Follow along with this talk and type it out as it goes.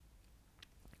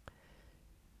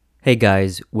Hey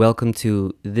guys, welcome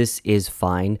to This Is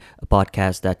Fine, a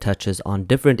podcast that touches on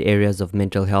different areas of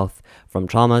mental health, from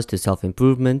traumas to self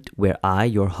improvement, where I,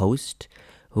 your host,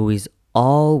 who is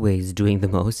always doing the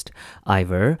most,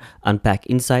 Ivor, unpack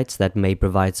insights that may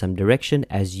provide some direction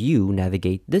as you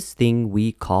navigate this thing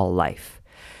we call life.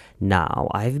 Now,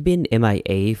 I've been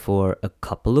MIA for a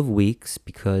couple of weeks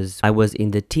because I was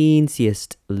in the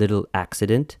teensiest little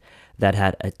accident that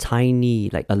had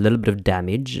a little bit of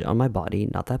damage on my body,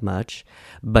 not that much,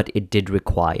 but it did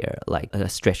require like a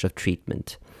stretch of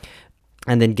treatment.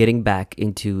 And then getting back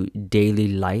into daily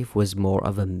life was more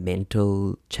of a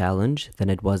mental challenge than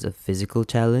it was a physical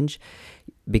challenge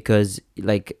because,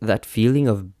 like, that feeling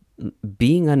of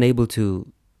being unable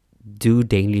to do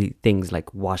daily things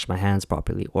like wash my hands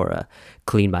properly or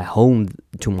clean my home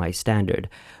to my standard,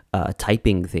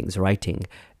 typing things, writing,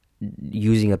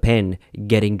 using a pen,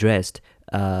 getting dressed,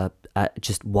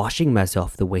 just washing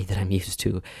myself the way that I'm used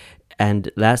to. And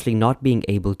lastly, not being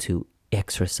able to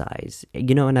exercise.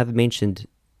 And I've mentioned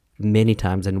many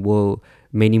times and will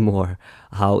many more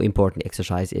how important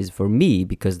exercise is for me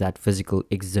because that physical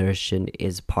exertion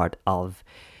is part of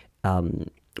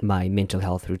my mental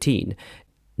health routine.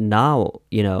 Now,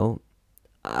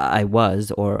 I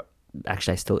was, or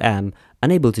actually I still am,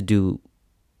 unable to do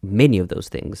many of those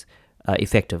things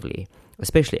effectively,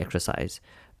 especially exercise.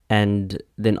 And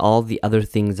then all the other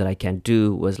things that I can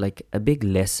do was like a big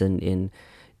lesson in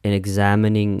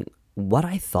examining what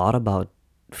I thought about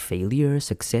failure,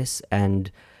 success,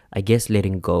 and I guess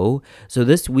letting go. So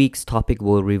this week's topic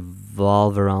will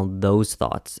revolve around those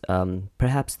thoughts,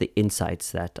 perhaps the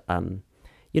insights that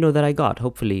I got.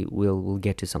 Hopefully, we'll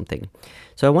get to something.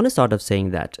 So I want to start off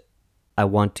saying that I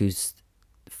want to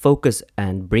focus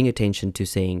and bring attention to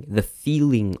saying the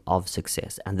feeling of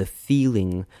success and the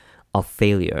feeling of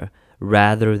failure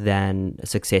rather than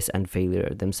success and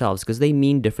failure themselves, because they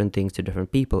mean different things to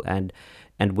different people. And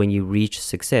when you reach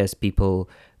success, people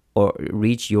or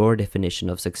reach your definition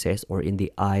of success, or in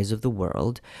the eyes of the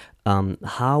world,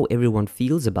 how everyone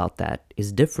feels about that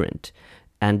is different.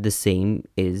 And the same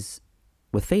is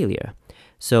with failure.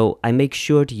 So I make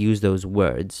sure to use those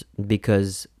words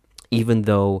because even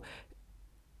though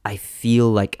I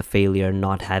feel like a failure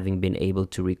not having been able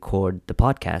to record the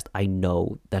podcast, I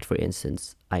know that, for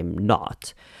instance, I'm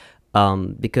not.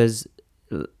 Because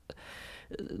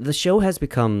the show has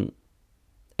become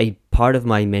a part of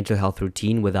my mental health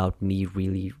routine without me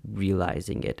really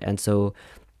realizing it. And so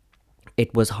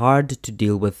it was hard to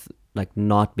deal with like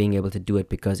not being able to do it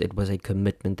because it was a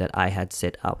commitment that I had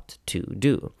set out to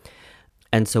do.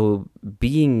 And so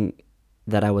being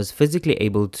that I was physically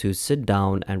able to sit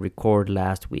down and record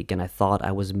last week and I thought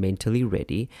I was mentally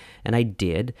ready and I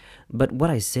did, but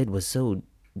what I said was so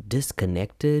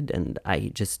disconnected and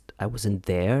I wasn't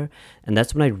there. And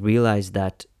that's when I realized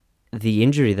that the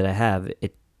injury that I have,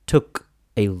 it took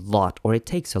a lot, or it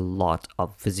takes a lot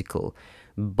of physical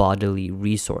bodily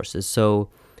resources. So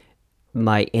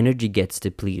my energy gets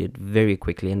depleted very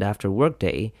quickly, and after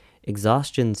workday,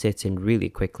 exhaustion sets in really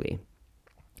quickly.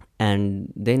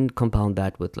 And then compound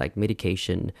that with like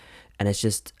medication, and it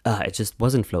just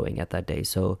wasn't flowing at that day.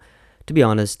 So to be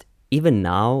honest, even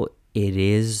now it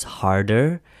is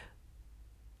harder,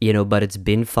 but it's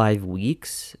been 5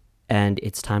 weeks and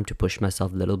it's time to push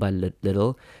myself little by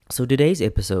little. So today's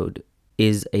episode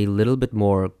is a little bit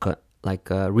more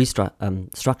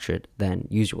structured than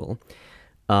usual,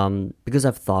 because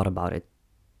I've thought about it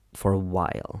for a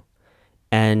while.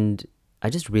 And I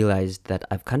just realized that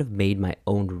I've kind of made my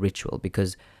own ritual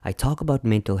because I talk about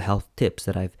mental health tips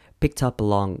that I've picked up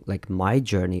along like my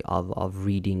journey of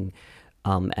reading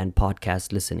and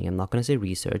podcast listening. I'm not going to say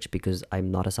research because I'm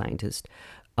not a scientist,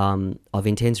 of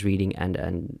intense reading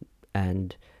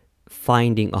and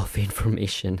finding of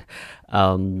information.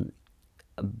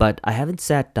 But I haven't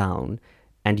sat down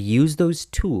and used those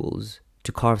tools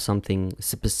to carve something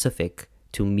specific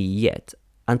to me yet,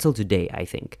 until today, I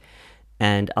think.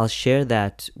 And I'll share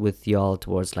that with y'all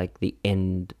towards like the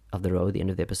end of the road, the end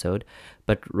of the episode.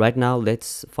 But right now,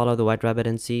 let's follow the white rabbit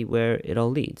and see where it all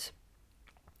leads.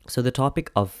 So the topic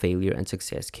of failure and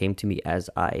success came to me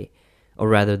or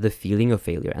rather the feeling of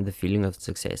failure and the feeling of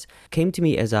success came to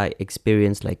me as I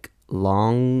experienced like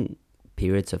long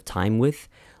periods of time with,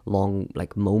 long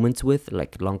like moments with,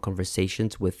 like long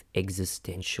conversations with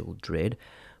existential dread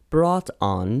brought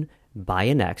on by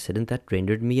an accident that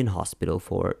rendered me in hospital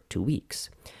for 2 weeks.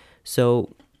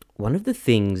 So, one of the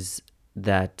things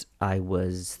that I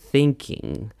was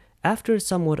thinking after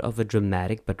somewhat of a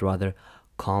dramatic but rather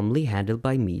calmly handled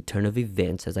by me turn of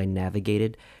events as I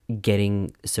navigated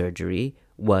getting surgery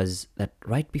was that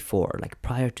right before, like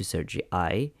prior to surgery,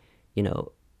 I, you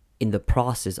know, in the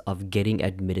process of getting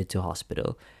admitted to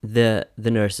hospital, the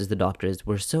nurses, the doctors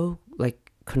were so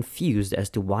like confused as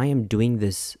to why I'm doing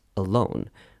this alone.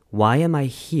 Why am I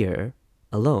here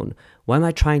alone? Why am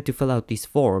I trying to fill out these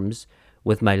forms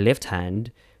with my left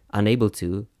hand, unable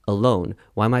to, alone?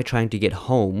 Why am I trying to get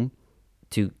home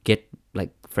to get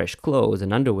like fresh clothes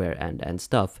and underwear and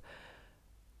stuff?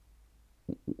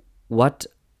 What,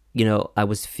 I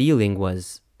was feeling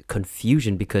was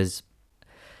confusion, because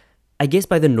I guess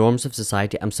by the norms of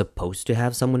society, I'm supposed to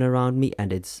have someone around me,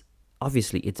 and it's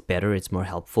better, it's more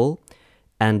helpful.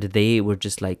 And they were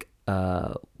just like,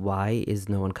 why is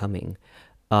no one coming?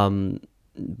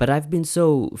 But I've been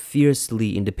so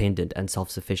fiercely independent and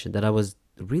self-sufficient that I was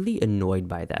really annoyed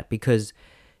by that, because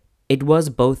it was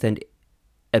both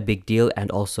a big deal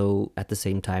and also at the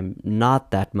same time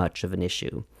not that much of an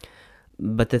issue.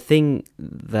 But the thing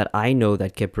that I know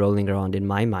that kept rolling around in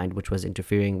my mind, which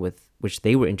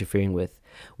they were interfering with,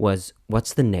 was,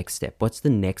 what's the next step? What's the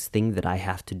next thing that I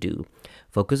have to do?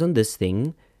 Focus on this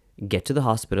thing, get to the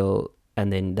hospital,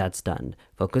 and then that's done.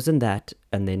 Focus on that,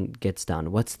 and then gets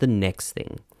done. What's the next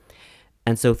thing?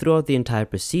 And so throughout the entire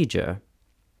procedure,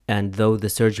 and though the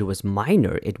surgery was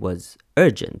minor, it was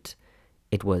urgent.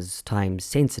 It was time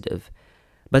sensitive.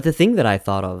 But the thing that I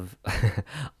thought of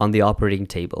on the operating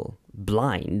table,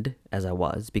 blind as I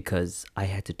was, because I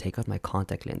had to take out my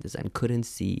contact lenses and couldn't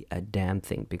see a damn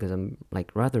thing because I'm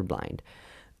like rather blind,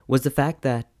 was the fact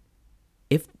that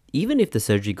even if the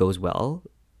surgery goes well,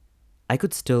 I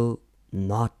could still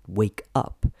not wake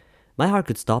up. My heart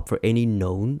could stop for any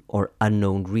known or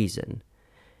unknown reason.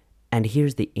 And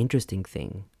here's the interesting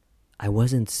thing. I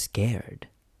wasn't scared.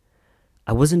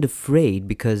 I wasn't afraid,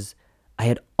 because I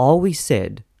had always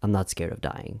said I'm not scared of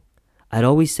dying. I'd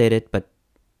always said it, but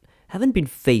haven't been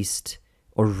faced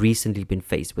or recently been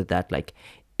faced with that like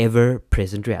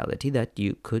ever-present reality that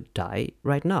you could die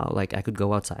right now. Like I could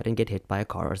go outside and get hit by a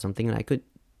car or something and I could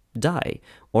die,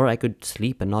 or I could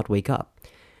sleep and not wake up.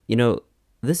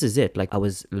 This is it. Like I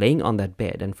was laying on that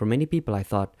bed, and for many people I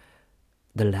thought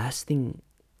the last thing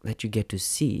that you get to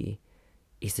see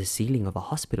is the ceiling of a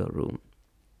hospital room.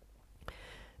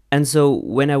 And so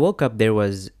when I woke up, there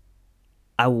was,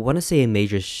 I want to say, a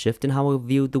major shift in how I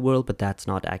viewed the world, but that's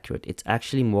not accurate. It's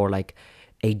actually more like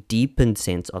a deepened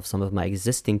sense of some of my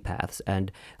existing paths,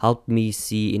 and helped me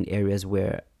see in areas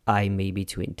where I may be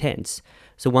too intense.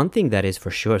 So one thing that is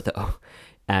for sure, though,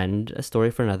 and a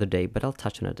story for another day, but I'll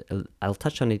touch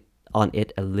on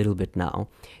it a little bit now,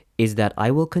 is that I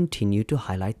will continue to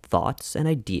highlight thoughts and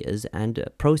ideas and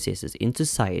processes in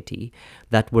society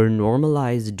that were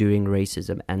normalized during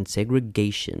racism and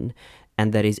segregation,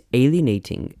 and that is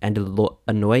alienating and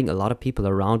annoying a lot of people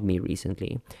around me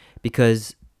recently,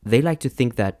 because they like to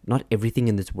think that not everything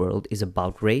in this world is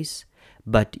about race,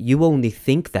 but you only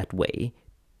think that way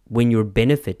when you're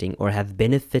benefiting or have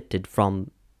benefited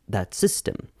from that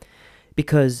system.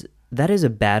 Because that is a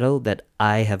battle that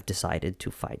I have decided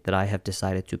to fight, that I have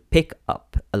decided to pick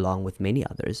up along with many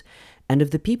others. And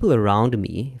if the people around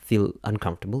me feel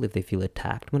uncomfortable, if they feel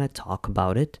attacked when I talk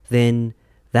about it, then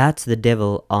that's the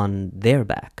devil on their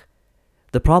back.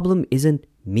 The problem isn't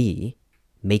me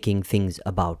making things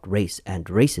about race and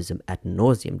racism ad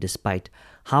nauseum despite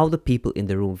how the people in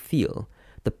the room feel.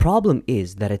 The problem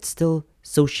is that it's still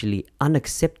socially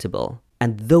unacceptable,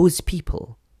 and those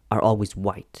people are always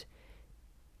white.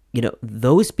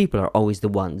 Those people are always the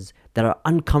ones that are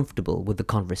uncomfortable with the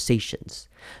conversations.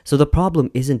 So the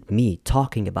problem isn't me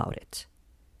talking about it.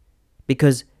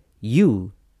 Because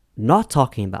you not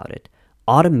talking about it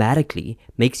automatically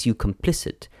makes you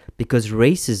complicit, because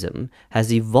racism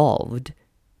has evolved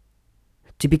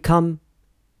to become,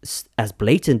 as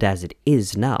blatant as it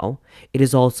is now, it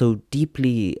is also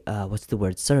deeply,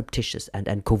 surreptitious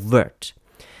and covert.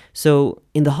 So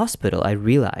in the hospital, I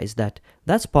realized that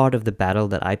that's part of the battle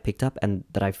that I picked up and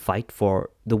that I fight for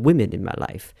the women in my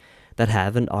life that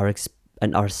have and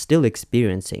are still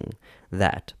experiencing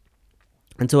that.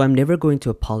 And so I'm never going to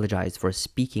apologize for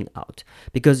speaking out,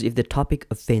 because if the topic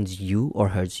offends you or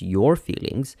hurts your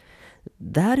feelings,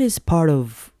 that is part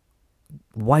of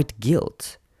white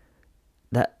guilt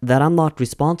that I'm not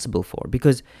responsible for,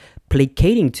 because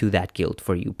placating to that guilt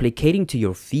for you, placating to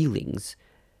your feelings,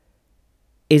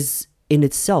 is in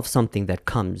itself something that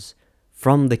comes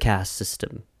from the caste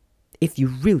system, if you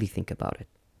really think about it.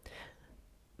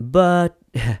 But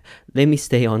let me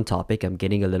stay on topic. I'm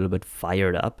getting a little bit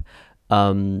fired up.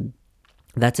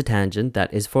 That's a tangent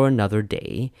that is for another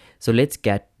day. So let's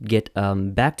get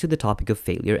back to the topic of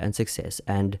failure and success.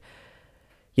 And,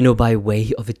 by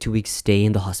way of a 2-week stay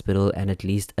in the hospital and at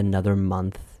least another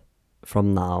month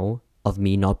from now of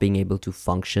me not being able to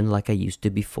function like I used to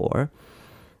before,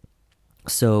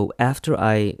 So after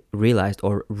I realized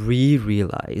or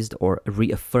re-realized or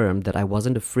reaffirmed that I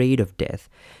wasn't afraid of death,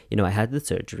 I had the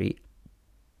surgery,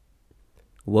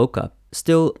 woke up,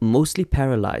 still mostly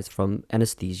paralyzed from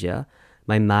anesthesia.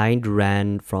 My mind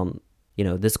ran from,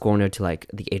 this corner to like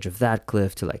the edge of that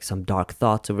cliff to like some dark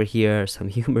thoughts over here, some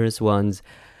humorous ones.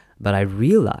 But I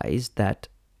realized that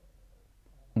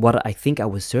what I think I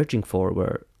was searching for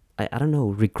were, I don't know,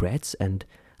 regrets and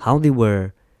how they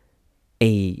were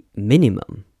a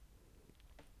minimum.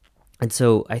 And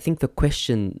so I think the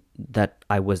question that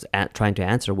I was trying to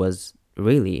answer was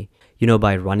really,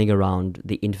 by running around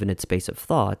the infinite space of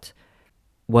thought,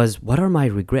 was what are my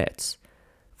regrets?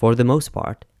 For the most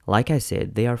part, like I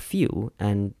said, they are few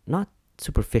and not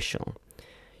superficial.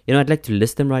 I'd like to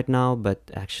list them right now,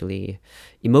 but actually,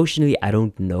 emotionally, I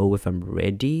don't know if I'm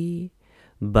ready.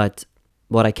 But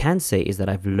what I can say is that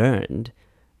I've learned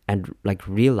and like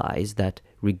realized that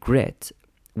regret,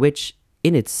 which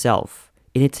in itself,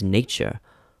 in its nature,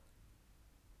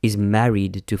 is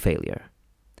married to failure,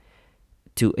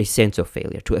 to a sense of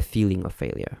failure, to a feeling of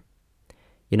failure.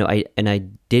 I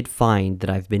did find that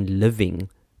I've been living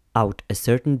out a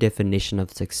certain definition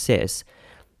of success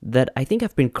that I think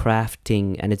I've been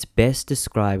crafting, and it's best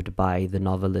described by the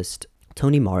novelist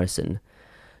Toni Morrison.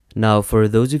 Now, for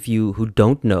those of you who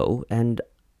don't know, and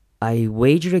I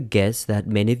wager a guess that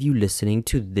many of you listening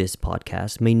to this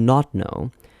podcast may not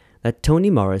know, that Toni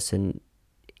Morrison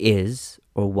is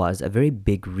or was a very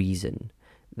big reason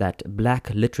that Black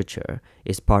literature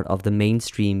is part of the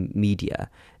mainstream media,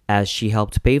 as she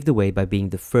helped pave the way by being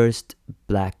the first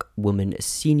Black woman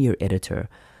senior editor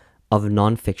of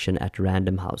nonfiction at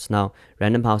Random House. Now,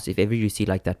 Random House, if ever you see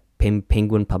like that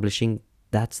Penguin Publishing,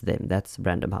 that's them. That's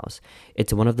Random House.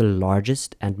 It's one of the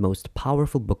largest and most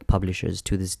powerful book publishers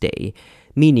to this day,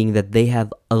 meaning that they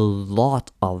have a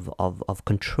lot of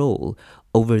control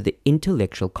over the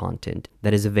intellectual content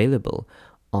that is available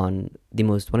on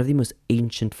one of the most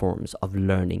ancient forms of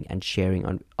learning and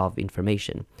sharing of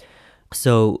information.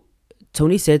 So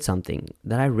Toni said something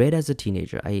that I read as a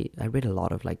teenager. I read a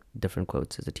lot of like different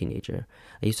quotes as a teenager.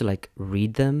 I used to like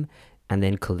read them and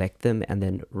then collect them and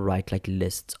then write like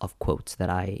lists of quotes that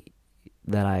I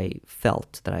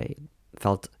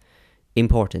felt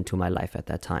important to my life at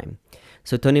that time.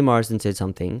 So Toni Morrison said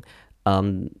something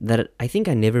that I think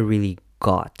I never really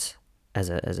got as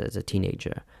a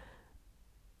teenager,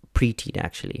 preteen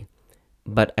actually,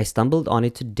 but I stumbled on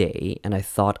it today and I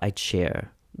thought I'd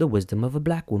share the wisdom of a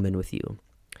Black woman with you.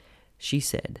 She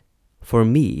said, "For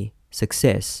me,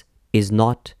 success is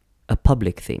not a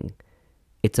public thing.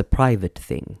 It's a private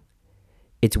thing.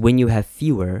 It's when you have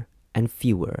fewer and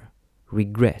fewer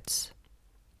regrets."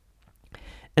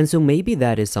 And so maybe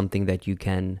that is something that you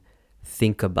can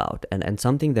think about and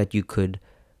something that you could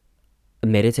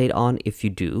meditate on if you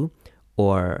do,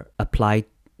 or apply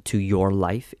to your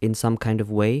life in some kind of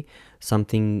way,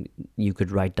 something you could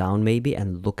write down maybe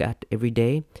and look at every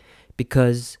day,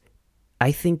 because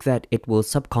I think that it will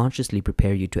subconsciously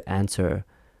prepare you to answer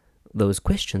those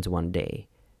questions one day.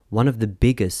 One of the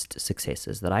biggest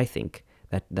successes that I think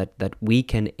that we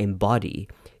can embody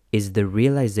is the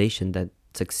realization that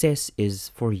success is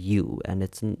for you, and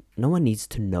no one needs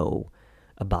to know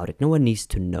about it. No one needs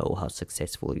to know how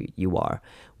successful you are.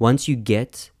 Once you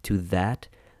get to that,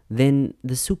 then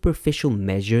the superficial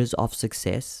measures of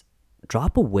success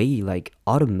drop away like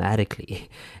automatically,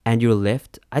 and you're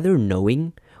left either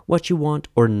knowing what you want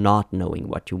or not knowing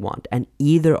what you want. And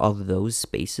either of those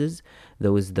spaces,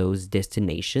 those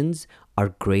destinations,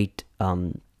 are great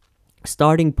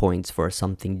starting points for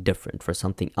something different, for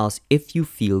something else, if you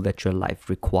feel that your life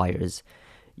requires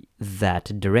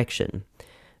that direction.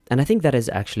 And I think that is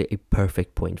actually a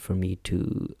perfect point for me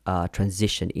to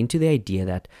transition into the idea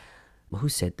that, who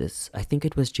said this? I think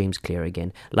it was James Clear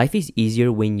again. Life is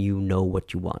easier when you know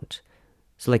what you want.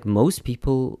 So like most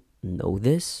people know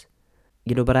this,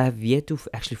 but I have yet to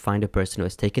actually find a person who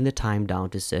has taken the time down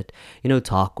to sit,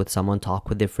 talk with someone, talk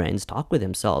with their friends, talk with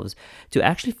themselves, to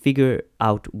actually figure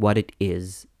out what it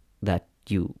is that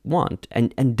you want,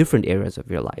 and different areas of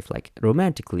your life, like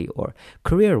romantically or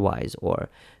career-wise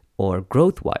or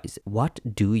growth-wise. What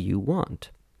do you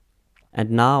want?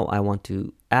 And now I want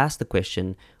to ask the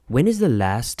question, when is the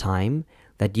last time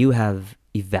that you have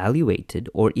evaluated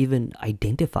or even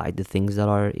identified the things that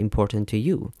are important to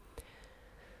you?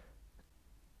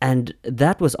 And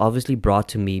that was obviously brought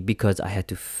to me because I had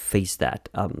to face that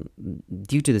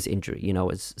due to this injury. I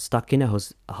was stuck in a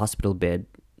hospital bed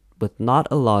with not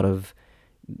a lot of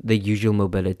the usual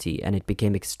mobility, and it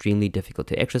became extremely difficult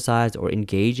to exercise or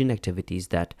engage in activities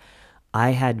that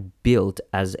I had built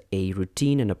as a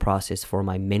routine and a process for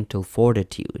my mental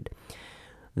fortitude.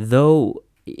 Though,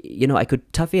 I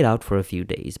could tough it out for a few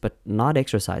days, but not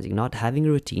exercising, not having a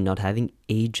routine, not having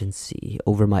agency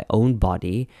over my own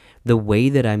body the way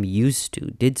that I'm used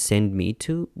to did send me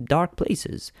to dark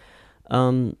places.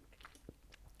 Um,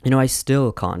 I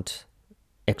still can't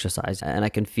exercise, and I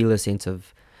can feel a sense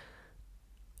of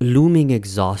looming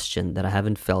exhaustion that I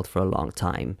haven't felt for a long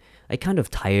time. A kind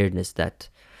of tiredness that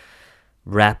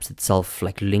wraps itself,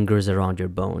 like lingers around your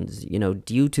bones,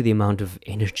 due to the amount of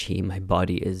energy my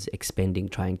body is expending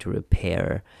trying to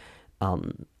repair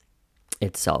um,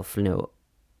 itself.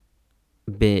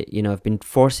 I've been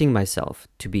forcing myself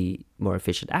to be more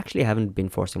efficient. Actually, I haven't been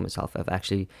forcing myself.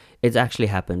 It's actually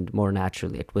happened more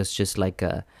naturally. It was just like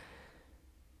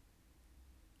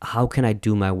how can I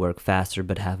do my work faster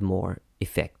but have more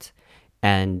effect?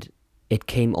 And it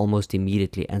came almost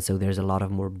immediately. And so there's a lot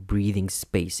of more breathing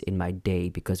space in my day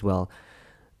because, well,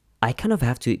 I kind of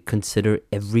have to consider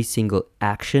every single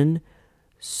action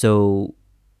so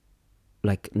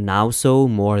so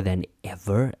more than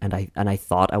ever. And I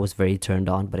thought I was very turned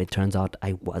on, but it turns out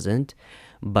I wasn't.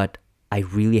 But I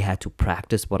really had to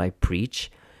practice what I preach,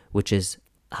 which is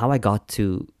how I got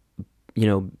to,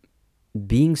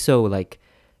 being so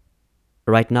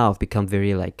right now I've become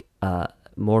very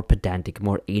more pedantic,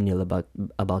 more anal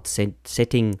about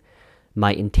setting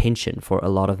my intention for a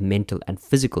lot of mental and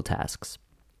physical tasks,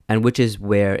 and which is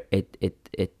where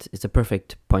it's a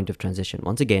perfect point of transition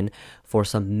once again for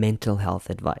some mental health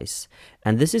advice.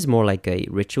 And this is more like a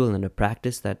ritual and a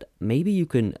practice that maybe you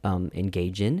can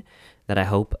engage in, that I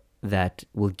hope that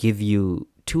will give you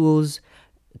tools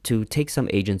to take some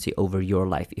agency over your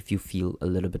life if you feel a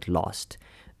little bit lost,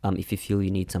 if you feel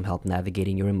you need some help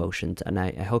navigating your emotions. And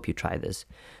I hope you try this.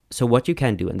 So what you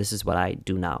can do, and this is what I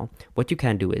do now, what you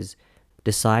can do is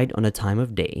decide on a time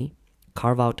of day,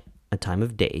 carve out a time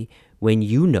of day when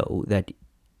you know that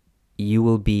you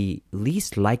will be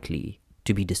least likely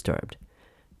to be disturbed,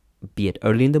 be it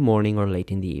early in the morning or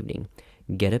late in the evening.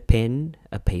 Get a pen,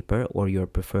 a paper, or your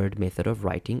preferred method of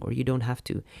writing, or you don't have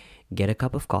to. Get a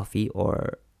cup of coffee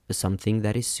or something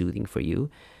that is soothing for you.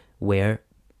 Wear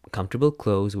comfortable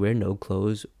clothes, wear no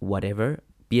clothes, whatever.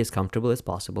 Be as comfortable as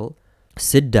possible.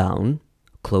 Sit down,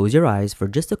 close your eyes for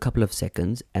just a couple of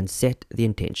seconds, and set the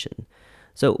intention.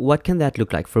 So what can that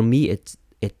look like? For me, it's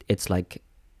like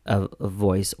a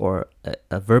voice or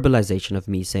a verbalization of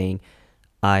me saying,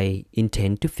 I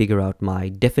intend to figure out my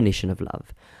definition of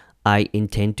love. I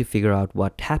intend to figure out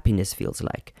what happiness feels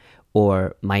like.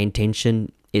 Or my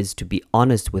intention is to be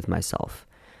honest with myself.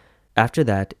 After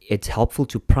that, it's helpful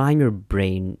to prime your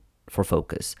brain for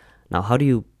focus. Now, how do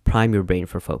you prime your brain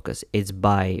for focus? It's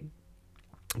by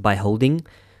holding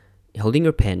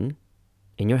your pen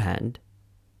in your hand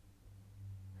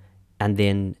and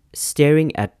then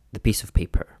staring at the piece of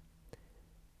paper.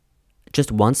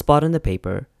 Just one spot on the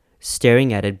paper,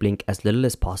 staring at it, blink as little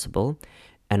as possible.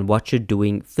 And what you're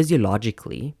doing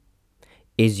physiologically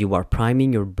is you are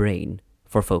priming your brain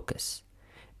for focus.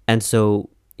 And so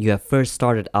you have first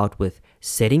started out with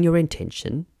setting your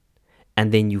intention,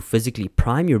 and then you physically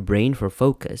prime your brain for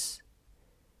focus.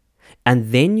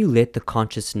 And then you let the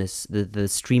consciousness, the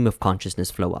stream of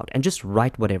consciousness flow out and just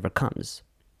write whatever comes.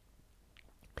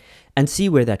 And see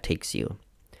where that takes you.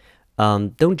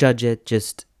 Don't judge it.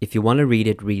 Just if you want to read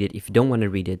it, read it. If you don't want to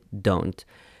read it, don't.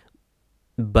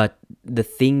 But the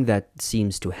thing that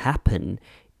seems to happen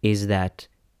is that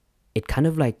it kind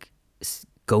of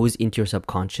goes into your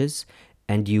subconscious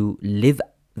and you live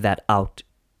that out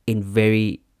in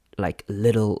very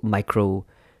little micro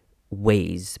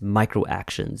ways, micro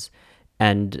actions.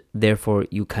 And therefore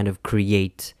you kind of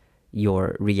create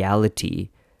your reality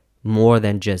more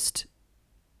than just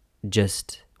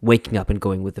waking up and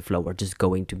going with the flow or just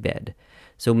going to bed.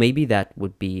 So maybe that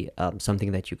would be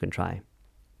something that you can try.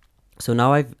 So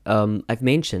now I've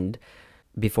mentioned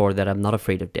before that I'm not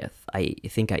afraid of death. I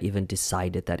think I even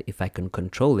decided that if I can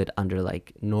control it under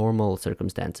normal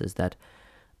circumstances, that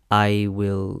I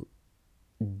will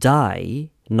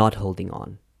die not holding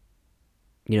on.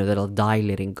 That I'll die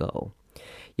letting go.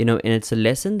 And it's a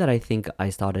lesson that I think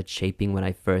I started shaping when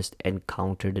I first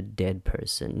encountered a dead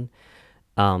person.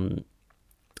 And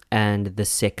the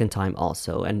second time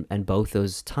also, and both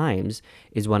those times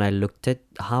is when I looked at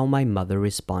how my mother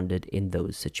responded in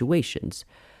those situations.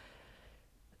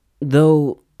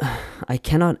 Though I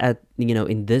cannot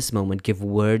in this moment give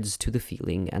words to the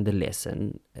feeling and the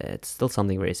lesson, it's still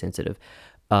something very sensitive.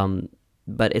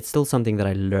 But it's still something that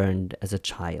I learned as a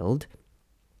child,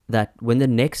 that when the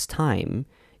next time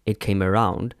it came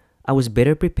around, I was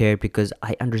better prepared because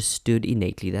I understood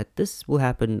innately that this will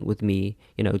happen with me,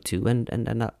 too, and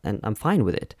I'm fine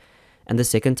with it. And the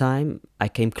second time I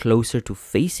came closer to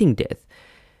facing death,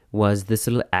 was this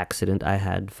little accident I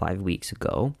had 5 weeks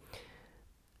ago.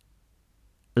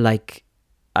 Like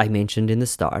I mentioned in the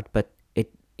start, but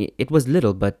it was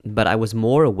little, but I was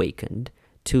more awakened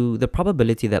to the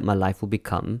probability that my life will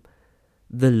become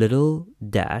the little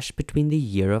dash between the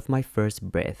year of my first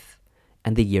breath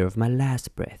and the year of my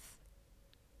last breath.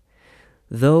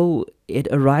 Though it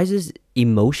arises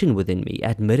emotion within me,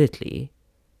 admittedly,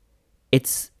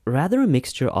 it's rather a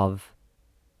mixture of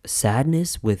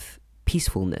sadness with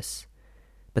peacefulness,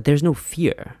 but there's no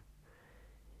fear.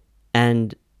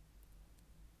 And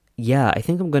yeah, I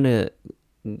think I'm gonna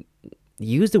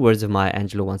use the words of Maya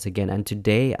Angelou once again. And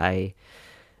today I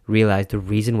realized the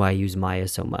reason why I use Maya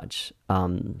so much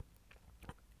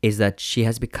is that she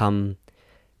has become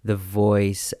the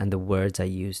voice and the words I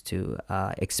use to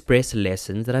express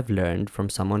lessons that I've learned from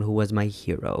someone who was my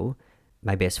hero,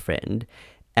 my best friend.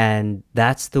 And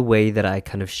that's the way that I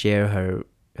kind of share her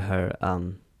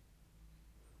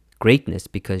greatness,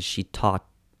 because she taught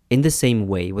in the same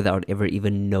way without ever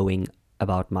even knowing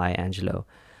about Maya Angelou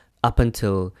up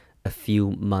until a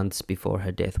few months before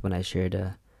her death, when I shared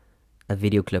a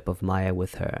video clip of Maya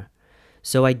with her.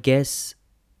 So I guess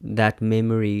that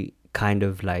memory kind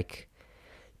of like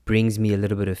brings me a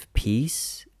little bit of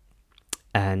peace,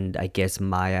 and I guess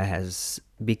Maya has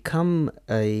become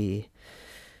I'm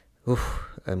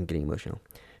getting emotional,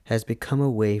 has become a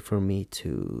way for me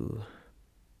to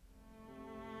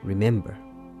remember.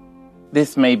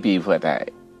 This may be what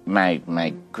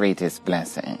my greatest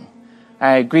blessing.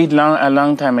 I agreed a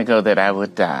long time ago that I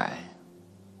would die.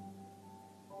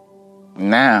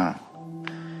 Now,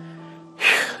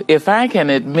 if I can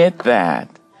admit that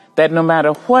no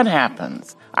matter what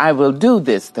happens, I will do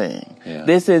this thing. Yeah.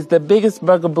 This is the biggest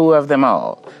bugaboo of them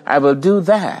all. I will do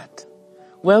that.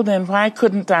 Well, then why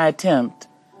couldn't I attempt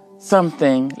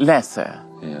something lesser?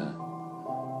 Yeah.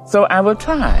 So I will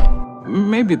try.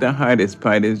 Maybe the hardest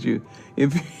part is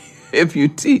if you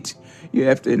teach, you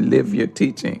have to live your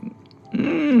teaching.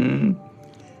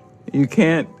 You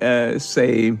can't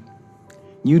say,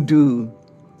 you do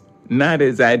not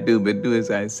as I do, but do as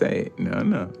I say.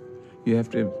 No. You have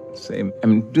to say,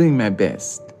 I'm doing my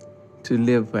best to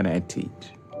live what I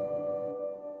teach.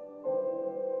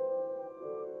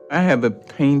 I have a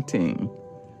painting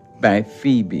by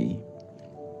Phoebe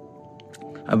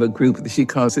of a group that she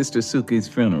calls Sister Suki's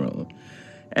Funeral.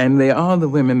 And there are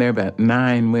about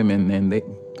 9 women, and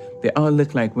they all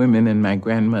look like women in my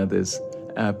grandmother's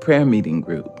prayer meeting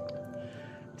group.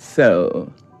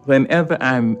 So whenever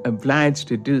I'm obliged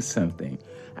to do something,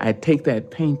 I take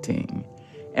that painting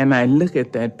and I look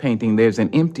at that painting. There's an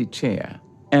empty chair.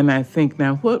 And I think,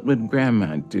 now, what would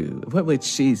Grandma do? What would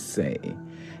she say?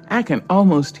 I can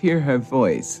almost hear her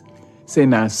voice say,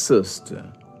 now,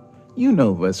 sister, you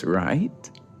know what's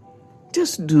right.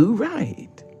 Just do right.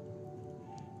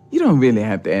 You don't really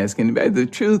have to ask anybody. The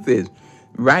truth is,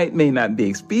 right may not be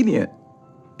expedient.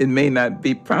 It may not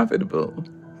be profitable,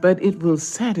 but it will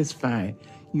satisfy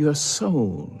your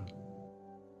soul.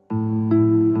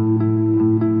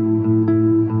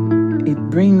 It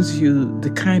brings you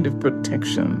the kind of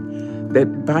protection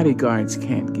that bodyguards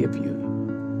can't give you.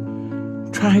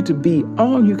 Try to be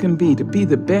all you can be, to be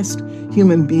the best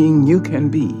human being you can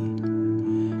be.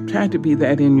 Try to be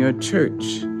that in your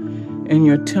church, in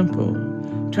your temple.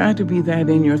 Try to be that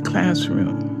in your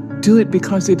classroom. Do it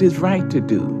because it is right to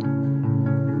do.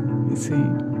 You see,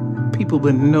 people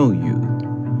will know you,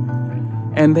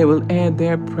 and they will add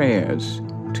their prayers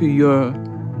to your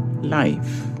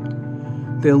life.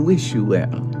 They'll wish you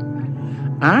well.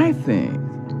 I think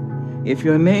if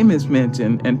your name is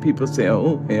mentioned and people say,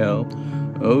 oh, hell,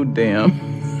 oh, damn,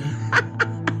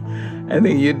 I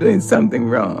think you're doing something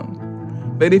wrong.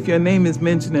 But if your name is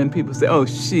mentioned and people say, oh,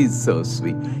 she's so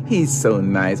sweet, he's so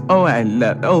nice, oh, I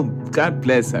love, oh, God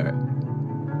bless her.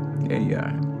 There you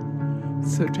are.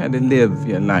 So try to live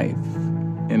your life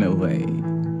in a way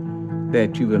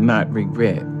that you will not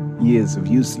regret years of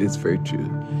useless virtue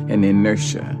and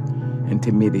inertia and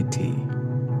timidity.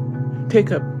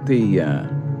 Take up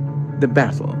the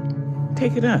battle.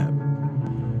 Take it up.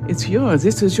 It's yours.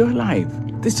 This is your life.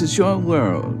 This is your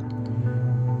world.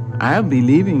 I'll be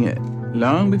leaving it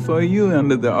long before you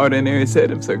under the ordinary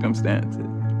set of circumstances.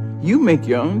 You make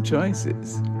your own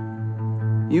choices.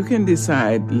 You can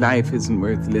decide life isn't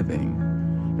worth living,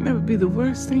 and that would be the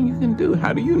worst thing you can do.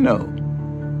 How do you know?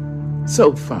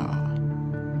 So far.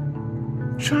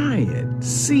 Try it.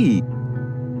 See.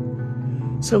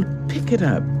 So pick it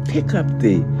up. Pick up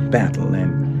the battle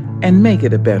and make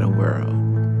it a better world.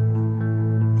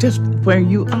 Just where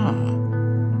you are.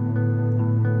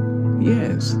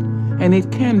 Yes. And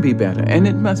it can be better, and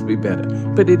it must be better,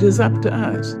 but it is up to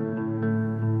us.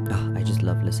 I just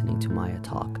love listening to Maya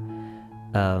talk.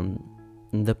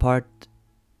 The part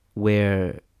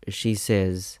where she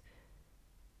says,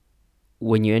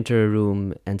 when you enter a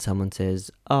room and someone says,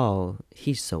 "Oh,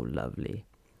 he's so lovely,"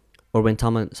 or when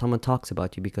someone talks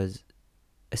about you, because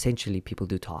essentially people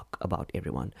do talk about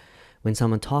everyone. When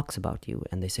someone talks about you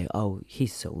and they say, "Oh,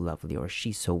 he's so lovely," or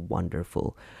 "She's so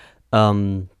wonderful,"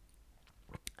 um,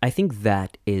 I think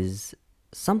that is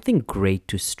something great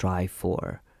to strive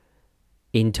for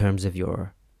in terms of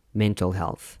your mental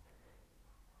health.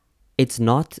 It's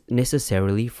not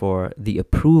necessarily for the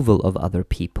approval of other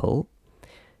people.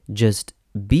 Just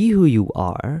be who you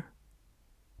are,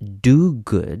 do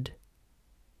good,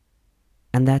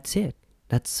 and that's it.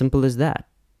 That's simple as that.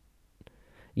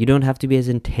 You don't have to be as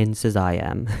intense as I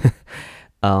am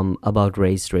about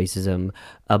racism,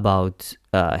 about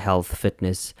health,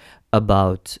 fitness,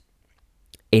 about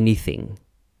anything.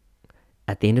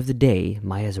 At the end of the day,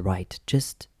 Maya's right.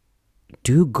 Just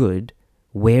do good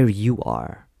where you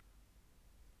are.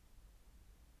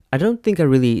 I don't think I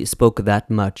really spoke that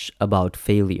much about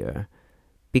failure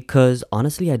because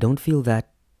honestly, I don't feel that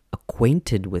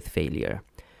acquainted with failure.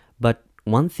 But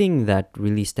one thing that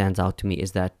really stands out to me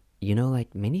is that,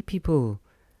 like many people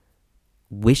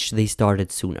wish they started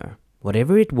sooner.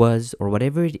 Whatever it was or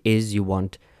whatever it is you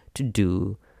want to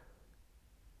do,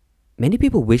 many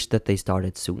people wish that they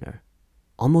started sooner.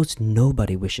 Almost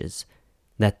nobody wishes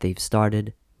that they've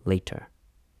started later.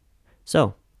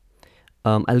 So,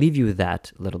 I leave you with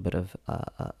that little bit of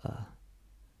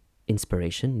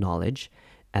inspiration, knowledge,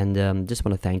 and just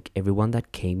want to thank everyone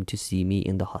that came to see me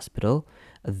in the hospital.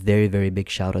 A very, very big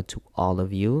shout out to all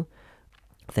of you.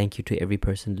 Thank you to every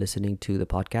person listening to the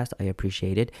podcast. I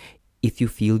appreciate it. If you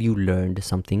feel you learned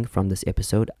something from this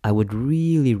episode, I would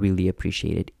really, really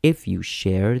appreciate it if you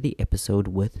share the episode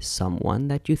with someone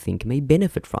that you think may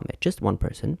benefit from it. Just one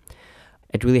person.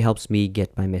 It really helps me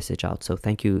get my message out. So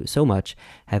thank you so much.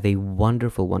 Have a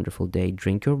wonderful, wonderful day.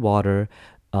 Drink your water.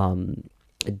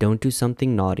 Don't do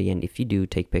something naughty. And if you do,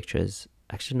 take pictures.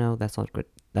 Actually, no, that's not good.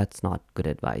 That's not good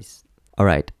advice. All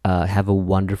right. Have a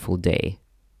wonderful day.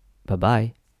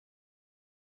 Bye-bye.